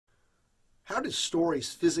How do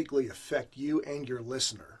stories physically affect you and your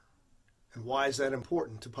listener? And why is that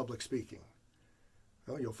important to public speaking?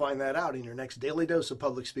 Well, you'll find that out in your next Daily Dose of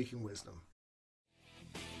Public Speaking Wisdom.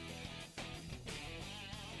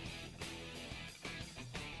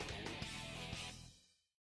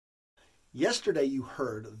 Yesterday you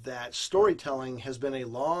heard that storytelling has been a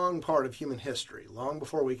long part of human history, long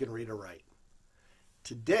before we can read or write.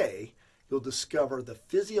 Today, you'll discover the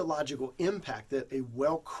physiological impact that a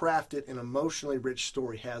well-crafted and emotionally rich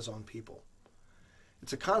story has on people.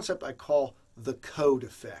 It's a concept I call the code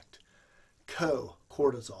effect. Co,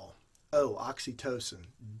 cortisol. O, oxytocin.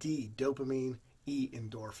 D, dopamine. E,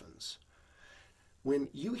 endorphins. When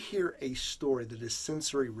you hear a story that is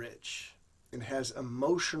sensory rich and has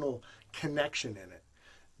emotional connection in it,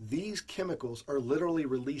 these chemicals are literally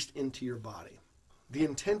released into your body. The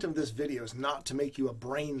intent of this video is not to make you a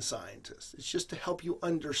brain scientist. It's just to help you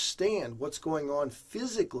understand what's going on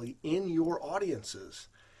physically in your audiences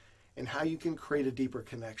and how you can create a deeper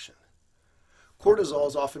connection. Cortisol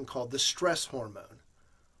is often called the stress hormone.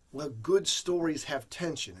 Well, good stories have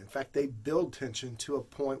tension. In fact, they build tension to a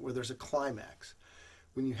point where there's a climax.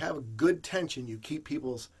 When you have good tension, you keep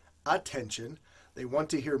people's attention. They want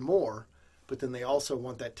to hear more, but then they also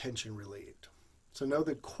want that tension relieved. So know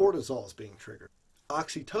that cortisol is being triggered.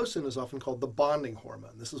 Oxytocin is often called the bonding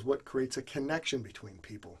hormone. This is what creates a connection between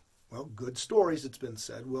people. Well, good stories, it's been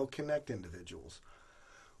said, will connect individuals.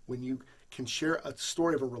 When you can share a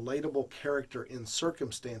story of a relatable character in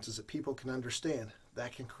circumstances that people can understand,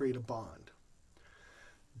 that can create a bond.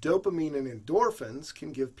 Dopamine and endorphins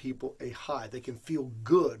can give people a high. They can feel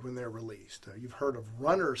good when they're released. You've heard of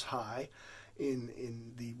runner's high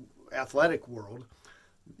in the athletic world.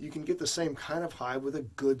 You can get the same kind of high with a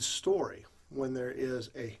good story. When there is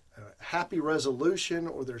a happy resolution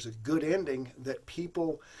or there's a good ending that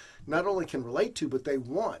people not only can relate to, but they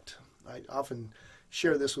want. I often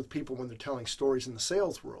share this with people when they're telling stories in the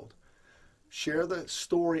sales world. Share the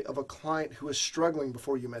story of a client who was struggling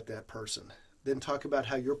before you met that person. Then talk about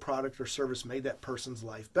how your product or service made that person's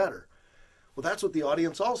life better. Well, that's what the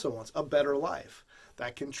audience also wants, a better life.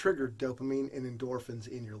 That can trigger dopamine and endorphins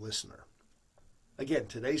in your listener. Again,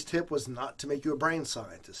 today's tip was not to make you a brain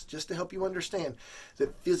scientist, just to help you understand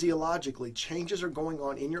that physiologically changes are going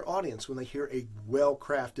on in your audience when they hear a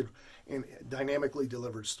well-crafted and dynamically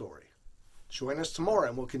delivered story. Join us tomorrow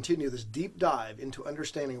and we'll continue this deep dive into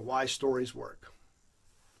understanding why stories work.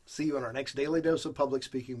 See you on our next Daily Dose of Public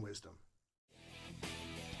Speaking Wisdom.